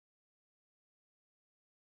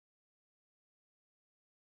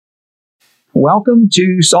Welcome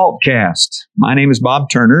to SALTcast. My name is Bob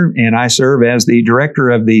Turner, and I serve as the director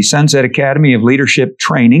of the Sunset Academy of Leadership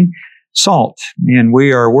Training, SALT. And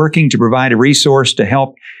we are working to provide a resource to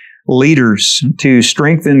help leaders to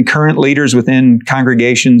strengthen current leaders within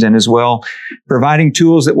congregations, and as well providing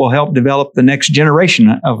tools that will help develop the next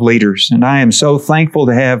generation of leaders. And I am so thankful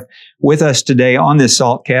to have with us today on this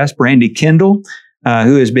SALTcast Brandy Kendall,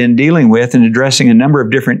 who has been dealing with and addressing a number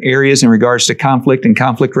of different areas in regards to conflict and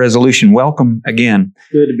conflict resolution. Welcome again.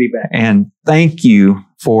 Good to be back. And thank you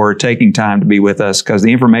for taking time to be with us, because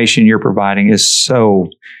the information you're providing is so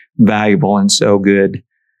valuable and so good.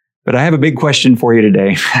 But I have a big question for you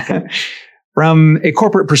today. From a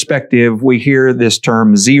corporate perspective, we hear this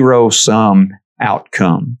term zero-sum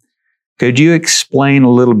outcome. Could you explain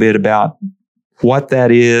a little bit about what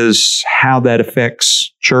that is, how that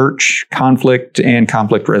affects church conflict and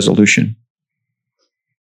conflict resolution?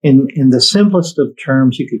 In the simplest of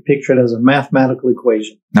terms, you could picture it as a mathematical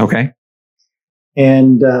equation. Okay.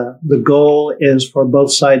 And the goal is for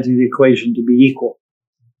both sides of the equation to be equal.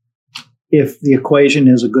 If the equation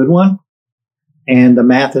is a good one and the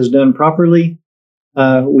math is done properly,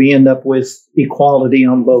 we end up with equality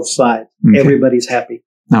on both sides. Okay. Everybody's happy.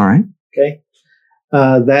 All right. Okay.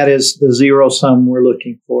 That is the zero sum we're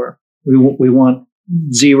looking for. We want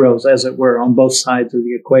zeros, as it were, on both sides of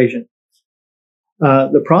the equation.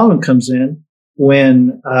 The problem comes in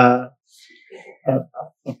when a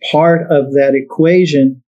part of that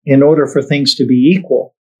equation, in order for things to be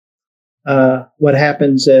equal, what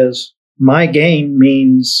happens is my gain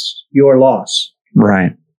means your loss.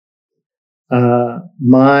 Right.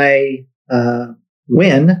 My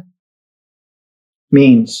win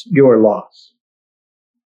means your loss.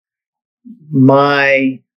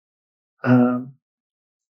 My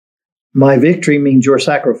victory means your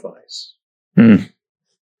sacrifice.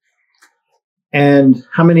 And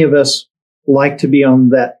how many of us like to be on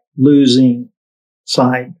that losing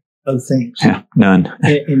side of things? Yeah, none.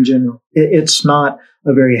 in general. It's not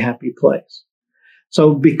a very happy place.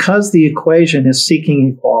 So because the equation is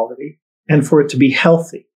seeking equality, and for it to be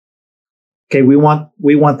healthy, okay, we want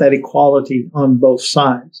that equality on both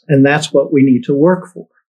sides. And that's what we need to work for.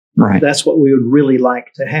 Right. That's what we would really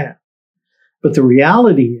like to have. But the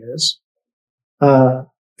reality is, for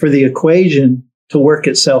the equation to work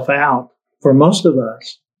itself out for most of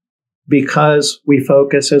us, because we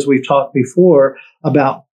focus, as we've talked before,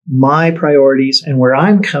 about my priorities and where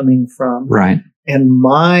I'm coming from. Right. And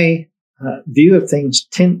my view of things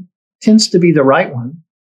tends to be the right one.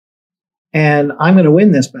 And I'm going to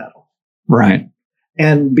win this battle. Right.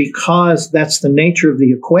 And because that's the nature of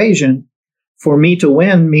the equation, for me to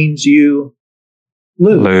win means you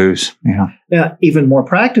lose. Yeah. Now, even more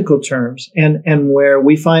practical terms, and where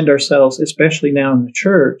we find ourselves, especially now in the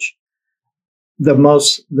church, the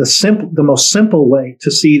most simple way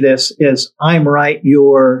to see this is I'm right,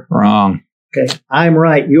 you're wrong. Okay, I'm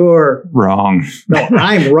right, you're wrong. No,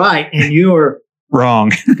 I'm right and you're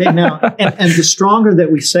wrong. Okay, now, and the stronger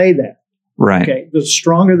that we say that, right? Okay, the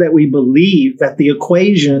stronger that we believe that the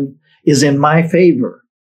equation is in my favor.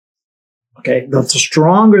 Okay, the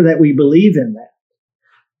stronger that we believe in that,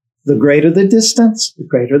 the greater the distance, the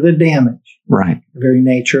greater the damage. Right. The very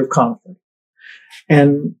nature of conflict.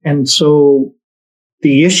 And so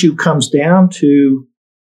the issue comes down to,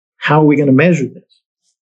 how are we going to measure this?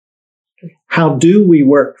 How do we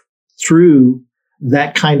work through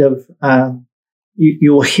that kind of,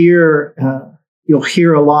 you'll hear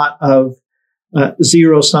a lot of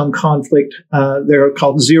zero-sum conflict. They're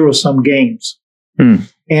called zero-sum games.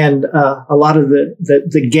 And a lot of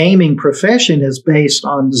the gaming profession is based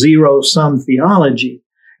on zero-sum theology,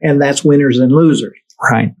 and that's winners and losers.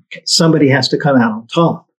 Right. Somebody has to come out on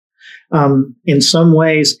top. In some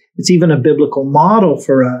ways, it's even a biblical model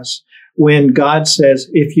for us when God says,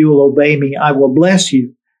 if you will obey me, I will bless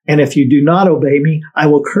you. And if you do not obey me, I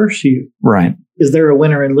will curse you. Right. Is there a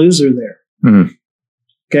winner and loser there?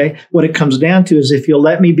 Okay. What it comes down to is, if you'll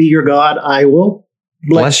let me be your God, I will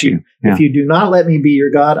bless you. Yeah. If you do not let me be your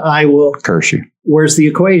God, I will curse you. Where's the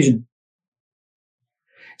equation?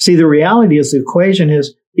 See, the reality is, the equation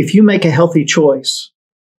is, if you make a healthy choice,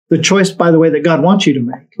 the choice, by the way, that God wants you to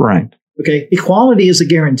make. Right. Okay. Equality is a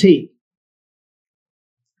guarantee.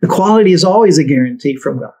 Equality is always a guarantee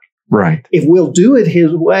from God. Right. If we'll do it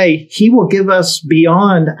His way, He will give us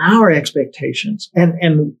beyond our expectations.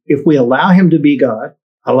 And if we allow Him to be God,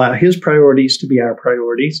 allow His priorities to be our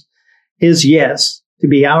priorities, His yes to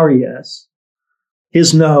be our yes,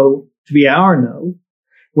 His no to be our no,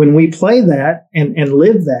 when we play that and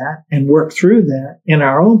live that and work through that in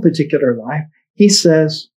our own particular life, He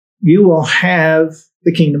says, you will have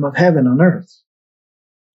the kingdom of heaven on earth.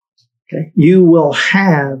 Okay. You will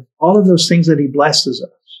have all of those things that he blesses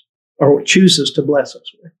us or chooses to bless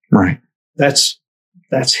us with. Right. That's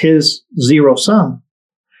his zero sum.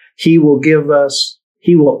 He will give us,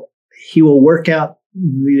 he will work out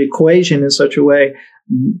the equation in such a way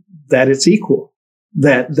that it's equal,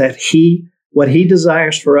 that what he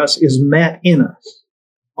desires for us is met in us,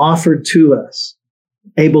 offered to us,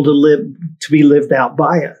 able to be lived out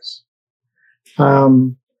by us.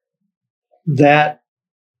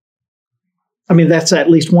 That's at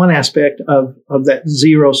least one aspect of that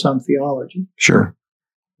zero sum theology. Sure.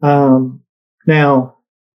 Now,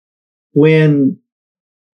 when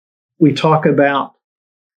we talk about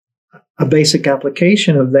a basic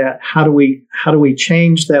application of that, how do we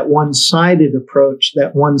change that one-sided approach,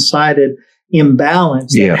 that one-sided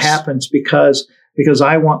imbalance that happens because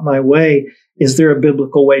I want my way? Is there a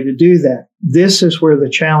biblical way to do that? This is where the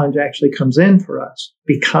challenge actually comes in for us,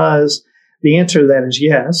 because the answer to that is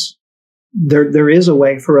yes. There is a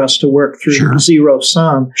way for us to work through zero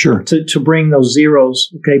sum to bring those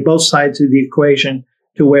zeros, both sides of the equation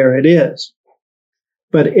to where it is.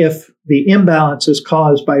 But if the imbalance is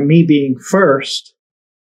caused by me being first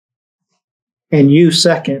and you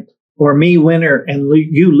second, or me winner and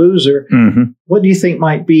you loser, what do you think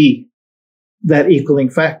might be that equaling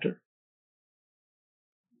factor?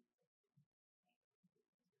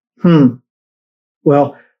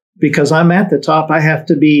 Well, because I'm at the top, I have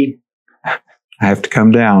to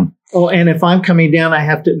come down. Oh, and if I'm coming down, I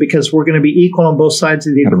have to, because we're going to be equal on both sides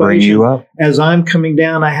of the equation. Bring you up. As I'm coming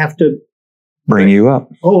down, I have to bring you up.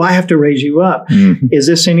 Oh, I have to raise you up. Is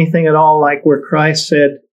this anything at all like where Christ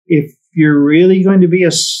said, if you're really going to be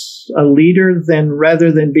a leader, then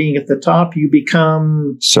rather than being at the top, you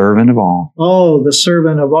become servant of all. Oh, the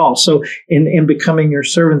servant of all. So in becoming your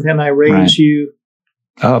servant, then I raise you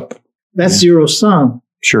up. That's zero sum.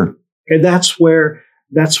 Sure. Okay, that's where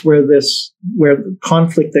the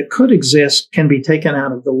conflict that could exist can be taken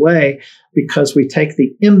out of the way, because we take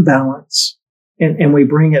the imbalance and we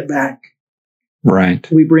bring it back. Right.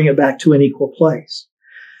 We bring it back to an equal place.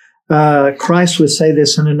 Christ would say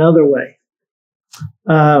this in another way.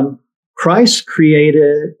 Christ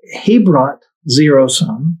he brought zero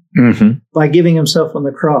sum by giving himself on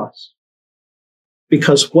the cross,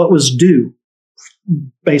 because what was due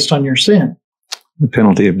based on your sin? The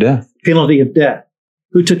penalty of death. Penalty of death.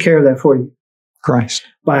 Who took care of that for you? Christ.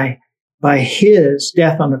 By his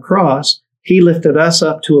death on the cross, he lifted us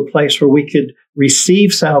up to a place where we could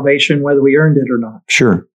receive salvation, whether we earned it or not.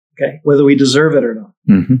 Sure. Okay. Whether we deserve it or not.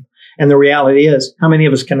 And the reality is, how many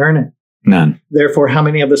of us can earn it? None. Therefore, how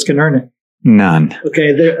many of us can earn it? None.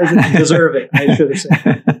 Okay. Deserve it. I should have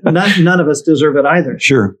said. None of us deserve it either.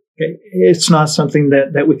 Sure. Okay. It's not something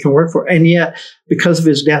that we can work for. And yet, because of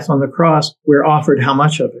his death on the cross, we're offered how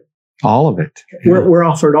much of it? All of it. Yeah. We're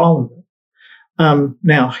offered all of it.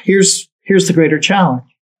 Now, here's the greater challenge.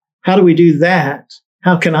 How do we do that?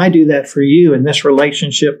 How can I do that for you in this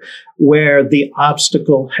relationship where the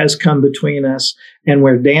obstacle has come between us and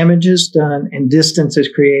where damage is done and distance is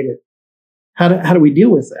created? How do we deal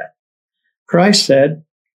with that? Christ said,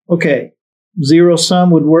 okay, zero sum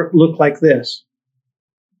would look like this.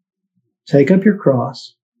 Take up your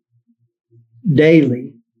cross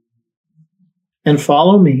daily and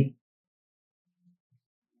follow me.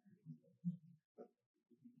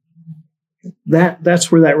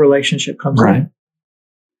 That's where that relationship comes in.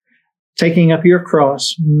 Taking up your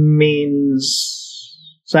cross means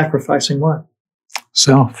sacrificing what?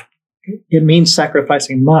 Self. It means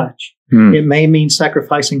sacrificing much. It may mean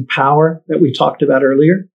sacrificing power that we talked about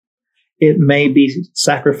earlier. It may be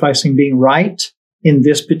sacrificing being right in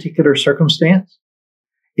this particular circumstance.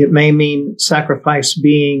 It may mean sacrifice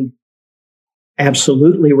being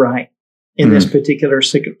absolutely right in this particular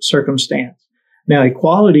circumstance. Now,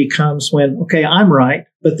 equality comes when, okay, I'm right,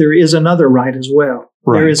 but there is another right as well.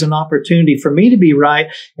 Right. There is an opportunity for me to be right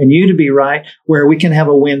and you to be right, where we can have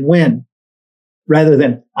a win-win rather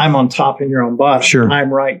than I'm on top and you're on bottom. Sure.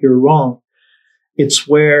 I'm right, you're wrong. It's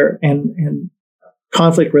where, and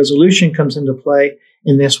conflict resolution comes into play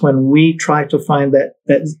in this, when we try to find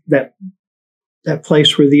that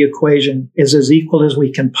place where the equation is as equal as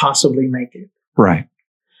we can possibly make it. Right.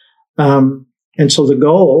 And so the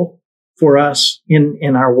goal for us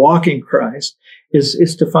in our walk in Christ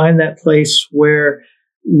is to find that place where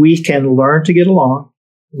we can learn to get along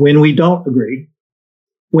when we don't agree,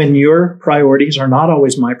 when your priorities are not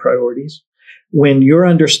always my priorities, when your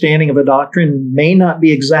understanding of a doctrine may not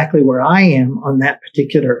be exactly where I am on that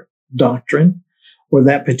particular doctrine or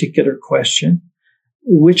that particular question,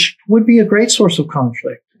 which would be a great source of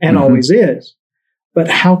conflict and always is. But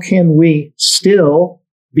how can we still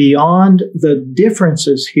beyond the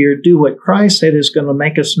differences here, do what Christ said is going to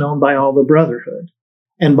make us known by all the brotherhood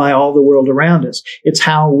and by all the world around us. It's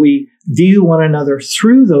how we view one another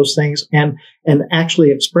through those things and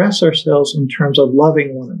actually express ourselves in terms of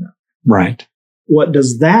loving one another. Right. What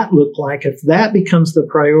does that look like if that becomes the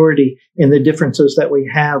priority in the differences that we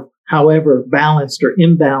have, however balanced or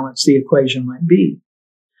imbalanced the equation might be?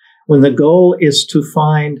 When the goal is to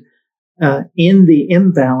find in the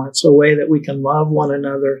imbalance a way that we can love one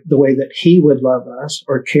another the way that He would love us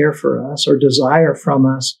or care for us or desire from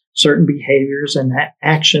us certain behaviors and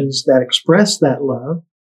actions that express that love.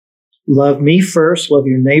 Love me first, love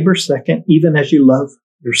your neighbor second, even as you love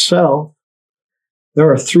yourself.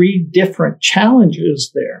 There are three different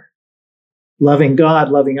challenges there. Loving God,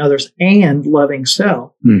 loving others, and loving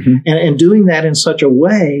self. Mm-hmm. And doing that in such a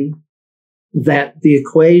way that the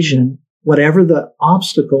equation, whatever the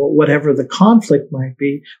obstacle, whatever the conflict might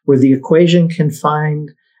be, where the equation can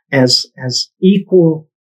find as equal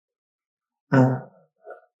an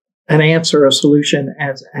answer, a solution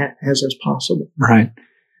as is possible. Right.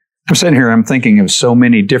 I'm sitting here, I'm thinking of so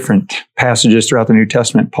many different passages throughout the New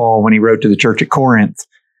Testament. Paul, when he wrote to the church at Corinth,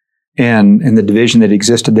 and the division that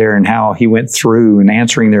existed there and how he went through and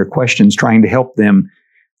answering their questions, trying to help them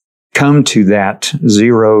come to that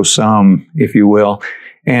zero sum, if you will.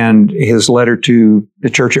 And his letter to the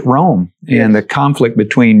church at Rome, yes, and the conflict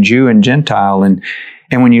between Jew and Gentile. And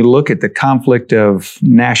when you look at the conflict of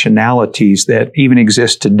nationalities that even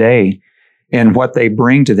exist today and what they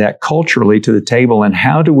bring to that culturally to the table, and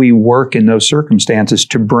how do we work in those circumstances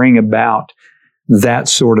to bring about that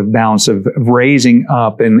sort of balance of raising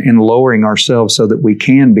up and lowering ourselves so that we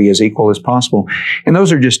can be as equal as possible. And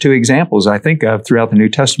those are just two examples I think of throughout the New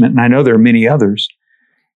Testament. And I know there are many others.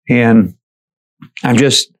 And I'm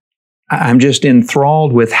just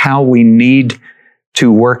enthralled with how we need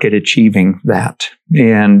to work at achieving that,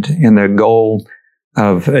 and the goal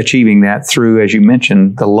of achieving that through, as you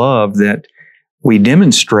mentioned, the love that we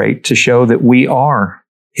demonstrate to show that we are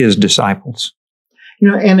His disciples. You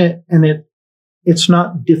know, it's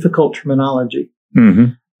not difficult terminology.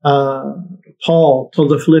 Mm-hmm. Paul told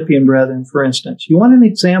the Philippian brethren, for instance, you want an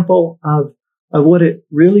example of what it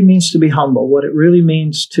really means to be humble, what it really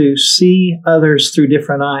means to see others through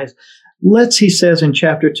different eyes. He says in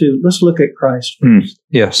chapter 2, let's look at Christ first.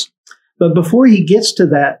 Yes. But before he gets to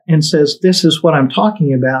that and says, this is what I'm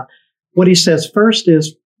talking about, what he says first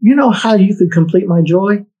is, you know how you could complete my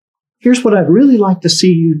joy? Here's what I'd really like to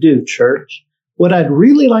see you do, church. What I'd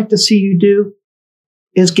really like to see you do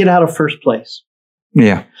is get out of first place.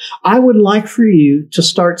 Yeah. I would like for you to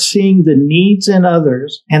start seeing the needs in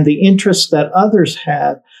others and the interests that others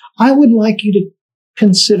have. I would like you to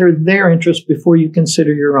consider their interests before you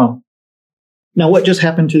consider your own. Now, what just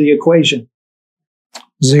happened to the equation?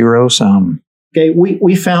 Zero sum. Okay,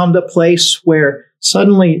 we found a place where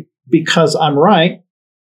suddenly, because I'm right,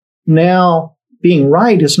 now being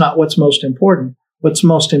right is not what's most important. What's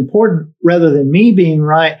most important, rather than me being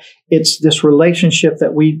right, it's this relationship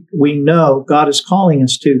that we know God is calling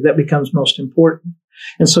us to that becomes most important.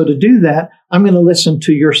 And so to do that, I'm going to listen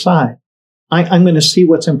to your side. I'm going to see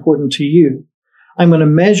what's important to you. I'm going to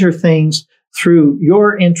measure things through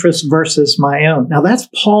your interests versus my own. Now, that's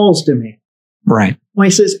Paul's demand. Right. Well,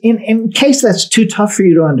 he says, in case that's too tough for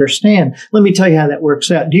you to understand, let me tell you how that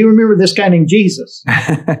works out. Do you remember this guy named Jesus?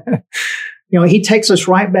 You know, he takes us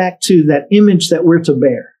right back to that image that we're to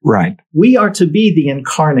bear. Right. We are to be the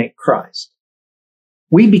incarnate Christ.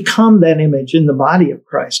 We become that image in the body of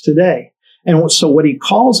Christ today. And so what he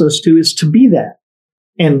calls us to is to be that.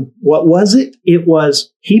 And what was it? It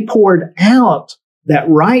was he poured out that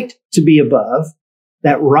right to be above,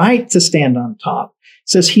 that right to stand on top. It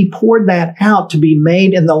says he poured that out to be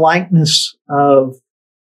made in the likeness of,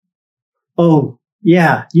 oh,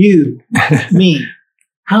 yeah, you, me.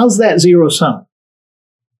 How's that zero sum?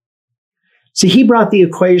 See, he brought the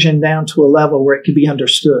equation down to a level where it could be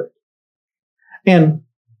understood. And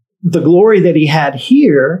the glory that he had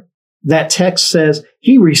here, that text says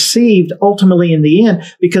he received ultimately in the end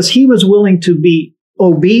because he was willing to be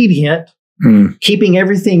obedient, keeping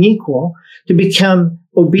everything equal, to become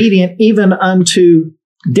obedient even unto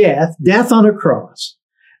death on a cross.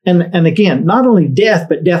 And again, not only death,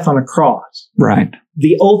 but death on a cross. Right.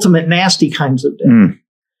 The ultimate nasty kinds of death.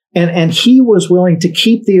 And he was willing to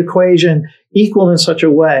keep the equation equal in such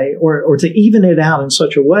a way, or to even it out in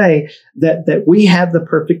such a way that we have the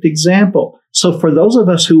perfect example. So for those of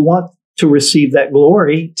us who want to receive that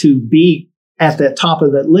glory, to be at that top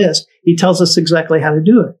of that list, he tells us exactly how to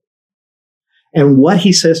do it. And what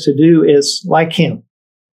he says to do is, like him,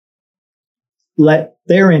 let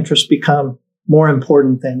their interests become more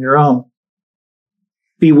important than your own.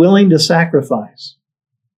 be willing to sacrifice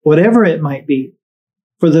whatever it might be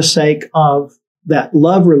for the sake of that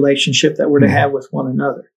love relationship that we're to have with one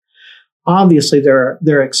another. Obviously, there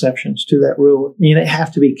are exceptions to that rule. You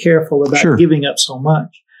have to be careful about giving up so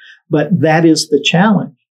much. But that is the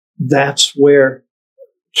challenge. That's where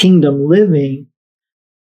kingdom living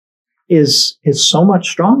is so much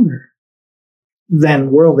stronger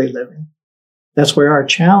than worldly living. That's where our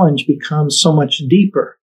challenge becomes so much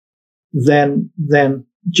deeper than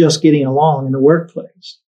just getting along in the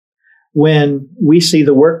workplace. When we see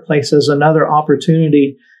the workplace as another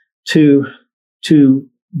opportunity to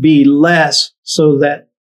be less so that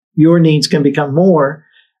your needs can become more,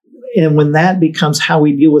 and when that becomes how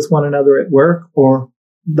we deal with one another at work, or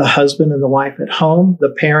the husband and the wife at home,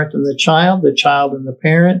 the parent and the child and the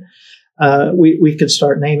parent, we could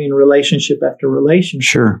start naming relationship after relationship.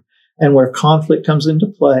 Sure. And where conflict comes into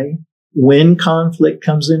play, when conflict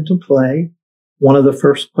comes into play, one of the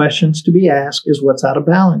first questions to be asked is, what's out of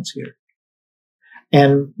balance here?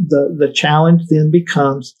 And the challenge then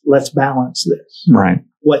becomes, let's balance this. Right.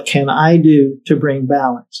 What can I do to bring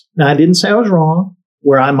balance? Now, I didn't say I was wrong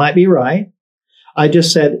where I might be right. I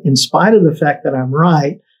just said, in spite of the fact that I'm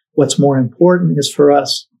right, what's more important is for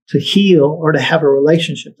us to heal or to have a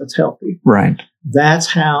relationship that's healthy. Right. That's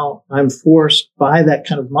how I'm forced by that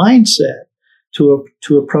kind of mindset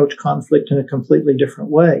to approach conflict in a completely different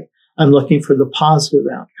way. I'm looking for the positive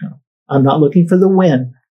outcome. I'm not looking for the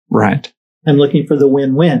win. Right. I'm looking for the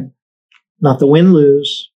win-win, not the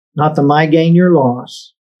win-lose, not the my gain, your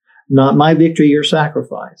loss, not my victory, your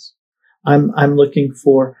sacrifice. I'm looking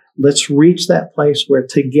for, let's reach that place where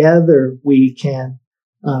together we can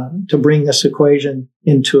to bring this equation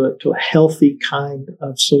into a healthy kind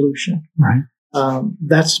of solution. Right.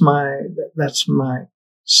 That's my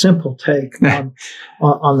simple take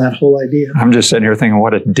on that whole idea. I'm just sitting here thinking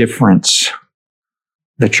what a difference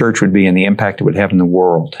the church would be and the impact it would have in the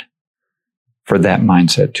world for that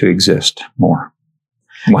mindset to exist more.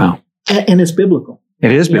 Wow. And it's biblical.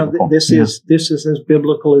 It is biblical. This is as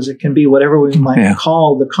biblical as it can be, whatever we might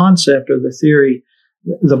call the concept or the theory.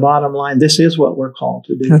 The bottom line, this is what we're called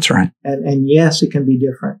to do. That's right. And yes, it can be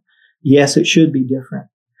different. Yes, it should be different.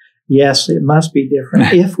 Yes, it must be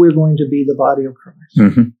different if we're going to be the body of Christ.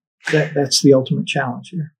 Mm-hmm. That's the ultimate challenge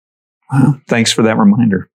here. Wow. Thanks for that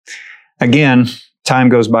reminder. Again, time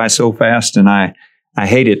goes by so fast, and I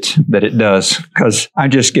hate it that it does, because I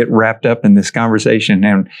just get wrapped up in this conversation,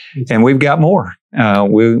 and we've got more.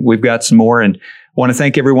 We've got some more, and want to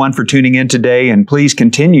thank everyone for tuning in today. And please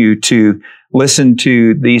continue to listen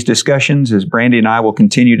to these discussions as Brandy and I will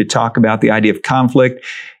continue to talk about the idea of conflict.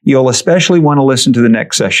 You'll especially want to listen to the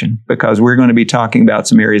next session, because we're going to be talking about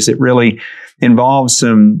some areas that really involve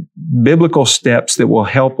some biblical steps that will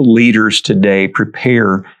help leaders today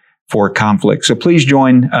prepare for conflict. So please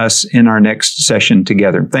join us in our next session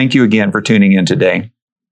together. Thank you again for tuning in today.